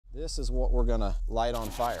This is what we're gonna light on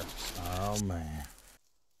fire. Oh, man.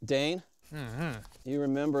 Dane, you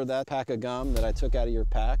remember that pack of gum that I took out of your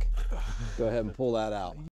pack? Go ahead and pull that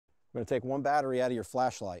out. We're gonna take one battery out of your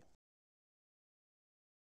flashlight.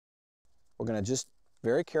 We're gonna just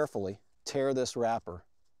very carefully tear this wrapper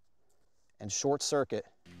and short circuit.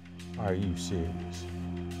 Are you serious?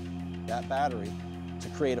 That battery to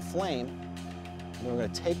create a flame, and we're gonna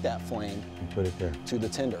take that flame And put it there. to the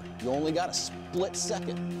tinder. You only got a split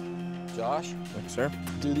second. Josh, Yes, sir.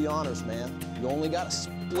 do the honors, man. You only got a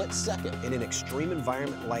split second. In an extreme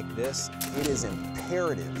environment like this, it is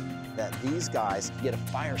imperative that these guys get a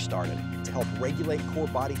fire started to help regulate core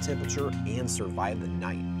body temperature and survive the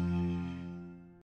night.